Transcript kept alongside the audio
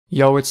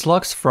Yo, it's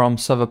Lux from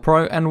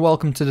Server.pro and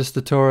welcome to this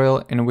tutorial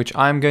in which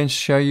I'm going to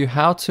show you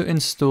how to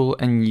install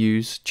and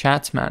use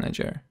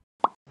ChatManager.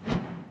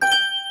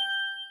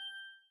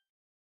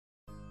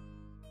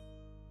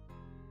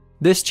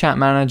 This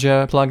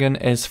ChatManager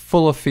plugin is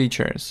full of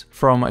features,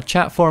 from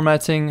chat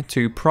formatting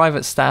to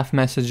private staff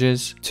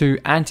messages to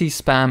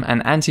anti-spam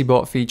and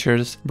anti-bot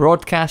features,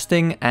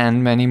 broadcasting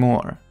and many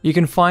more. You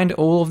can find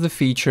all of the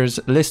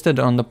features listed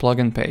on the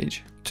plugin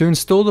page. To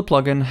install the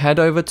plugin, head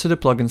over to the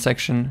plugin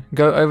section,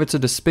 go over to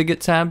the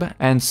Spigot tab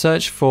and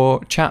search for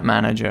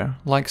ChatManager,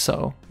 like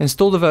so.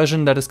 Install the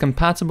version that is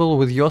compatible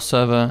with your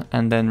server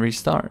and then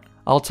restart.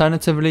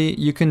 Alternatively,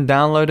 you can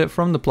download it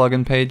from the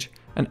plugin page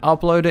and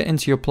upload it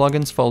into your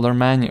plugins folder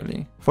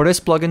manually. For this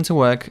plugin to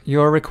work, you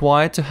are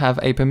required to have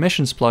a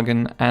permissions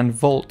plugin and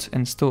Vault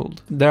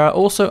installed. There are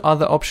also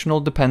other optional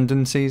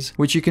dependencies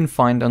which you can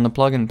find on the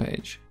plugin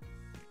page.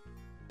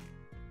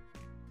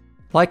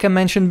 Like I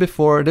mentioned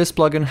before, this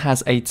plugin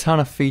has a ton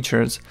of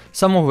features,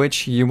 some of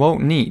which you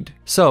won't need.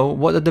 So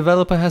what the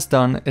developer has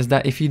done is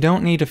that if you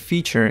don't need a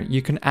feature,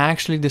 you can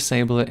actually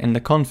disable it in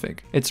the config.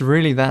 It's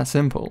really that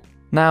simple.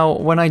 Now,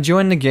 when I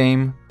join the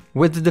game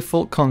with the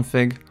default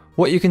config,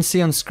 what you can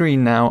see on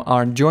screen now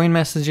are join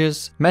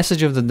messages,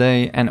 message of the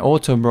day and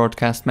auto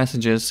broadcast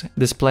messages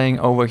displaying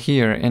over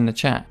here in the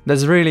chat.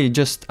 There's really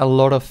just a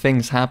lot of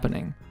things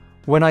happening.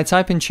 When I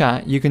type in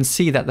chat, you can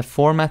see that the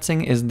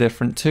formatting is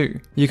different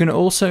too. You can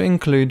also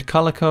include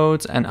color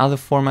codes and other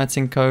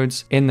formatting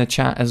codes in the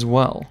chat as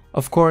well.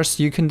 Of course,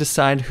 you can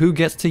decide who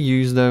gets to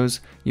use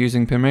those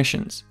using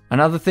permissions.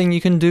 Another thing you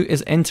can do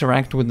is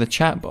interact with the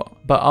chatbot,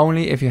 but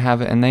only if you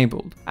have it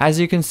enabled. As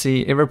you can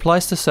see, it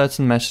replies to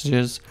certain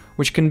messages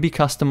which can be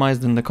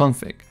customized in the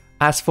config.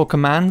 As for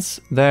commands,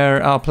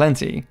 there are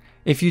plenty.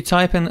 If you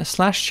type in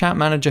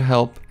 /chatmanager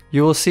help,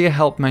 you will see a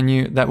help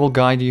menu that will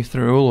guide you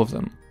through all of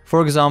them.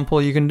 For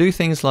example, you can do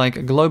things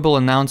like global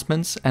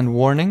announcements and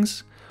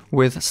warnings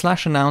with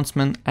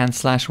 /announcement and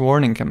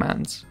 /warning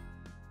commands.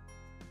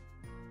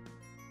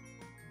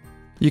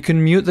 You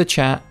can mute the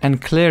chat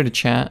and clear the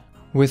chat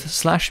with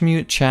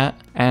 /mute chat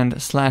and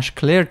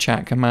 /clear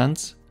chat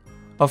commands.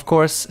 Of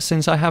course,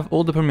 since I have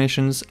all the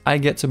permissions, I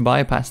get to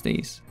bypass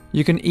these.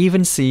 You can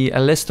even see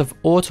a list of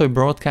auto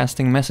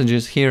broadcasting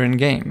messages here in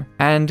game,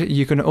 and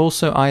you can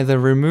also either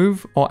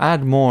remove or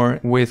add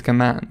more with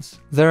commands.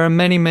 There are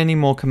many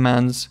more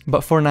commands,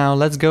 but for now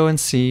let's go and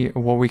see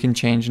what we can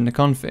change in the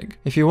config.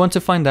 If you want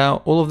to find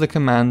out all of the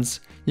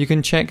commands, you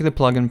can check the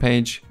plugin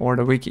page or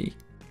the wiki.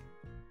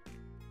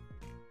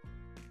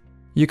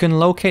 You can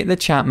locate the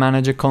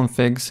ChatManager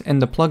configs in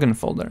the plugin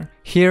folder.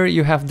 Here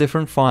you have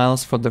different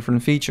files for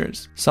different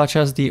features, such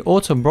as the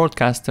auto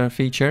broadcaster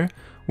feature,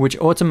 which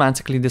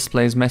automatically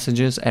displays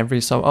messages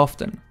every so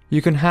often.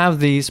 You can have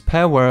these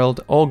per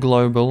world or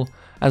global,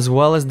 as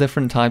well as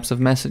different types of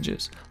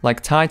messages,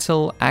 like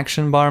title,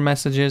 action bar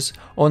messages,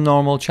 or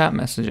normal chat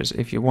messages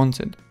if you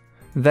wanted.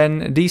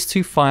 Then these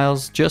two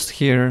files just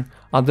here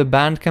are the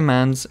banned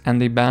commands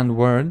and the banned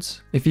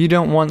words. If you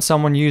don't want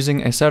someone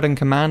using a certain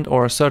command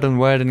or a certain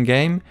word in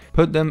game,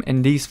 put them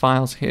in these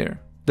files here.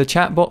 The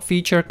chatbot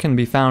feature can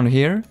be found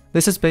here.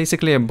 This is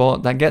basically a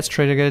bot that gets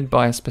triggered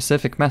by a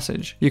specific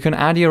message. You can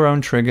add your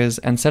own triggers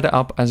and set it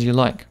up as you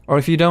like, or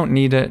if you don't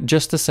need it,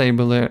 just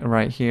disable it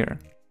right here.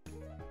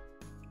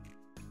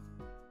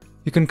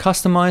 You can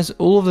customize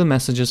all of the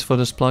messages for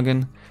this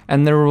plugin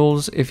and the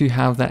rules if you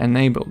have that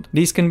enabled.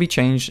 These can be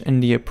changed in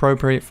the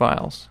appropriate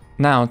files.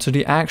 Now to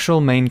the actual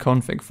main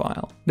config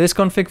file. This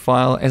config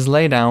file is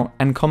laid out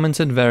and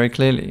commented very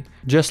clearly,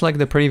 just like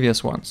the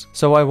previous ones,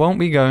 so I won't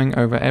be going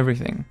over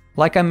everything.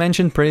 Like I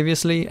mentioned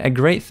previously, a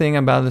great thing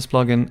about this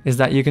plugin is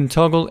that you can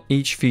toggle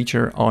each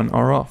feature on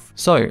or off.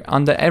 So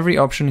under every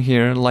option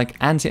here, like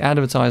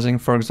anti-advertising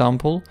for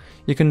example,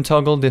 you can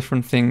toggle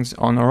different things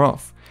on or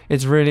off.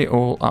 It's really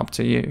all up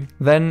to you.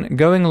 Then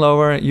going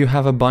lower, you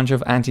have a bunch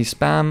of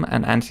anti-spam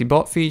and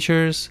anti-bot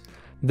features.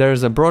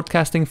 There's a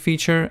broadcasting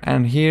feature,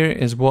 and here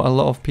is what a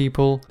lot of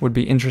people would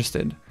be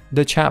interested.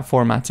 The chat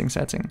formatting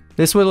setting.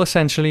 This will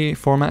essentially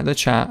format the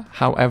chat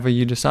however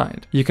you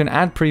decide. You can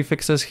add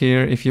prefixes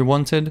here if you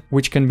wanted,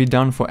 which can be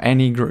done for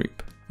any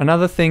group.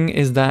 Another thing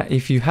is that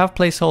if you have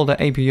placeholder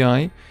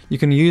API, you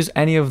can use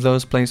any of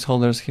those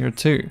placeholders here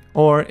too.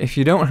 Or if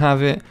you don't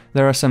have it,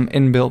 there are some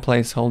inbuilt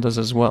placeholders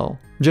as well.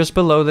 Just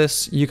below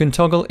this, you can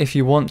toggle if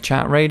you want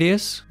chat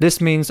radius.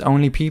 This means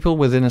only people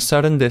within a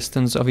certain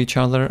distance of each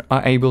other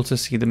are able to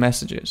see the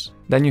messages.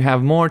 Then you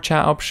have more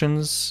chat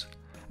options.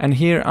 And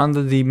here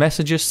under the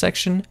messages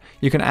section,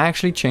 you can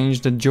actually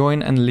change the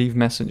join and leave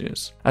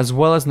messages, as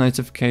well as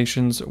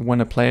notifications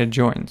when a player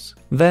joins.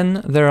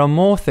 Then there are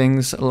more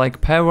things like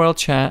pair world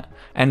chat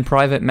and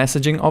private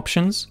messaging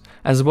options,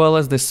 as well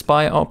as the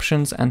spy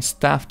options and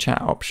staff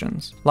chat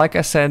options. Like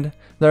I said,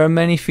 there are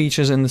many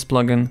features in this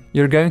plugin.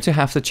 You're going to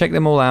have to check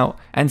them all out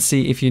and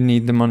see if you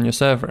need them on your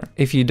server.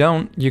 If you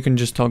don't, you can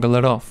just toggle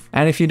it off.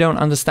 And if you don't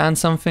understand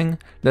something,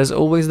 there's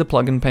always the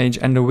plugin page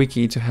and the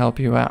wiki to help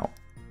you out.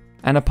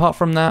 And apart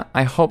from that,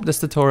 I hope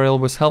this tutorial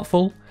was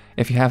helpful.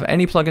 If you have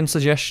any plugin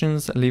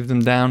suggestions, leave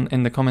them down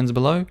in the comments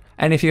below.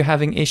 And if you're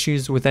having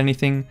issues with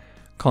anything,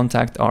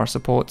 contact our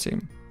support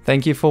team.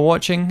 Thank you for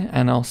watching,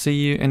 and I'll see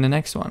you in the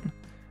next one.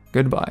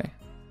 Goodbye.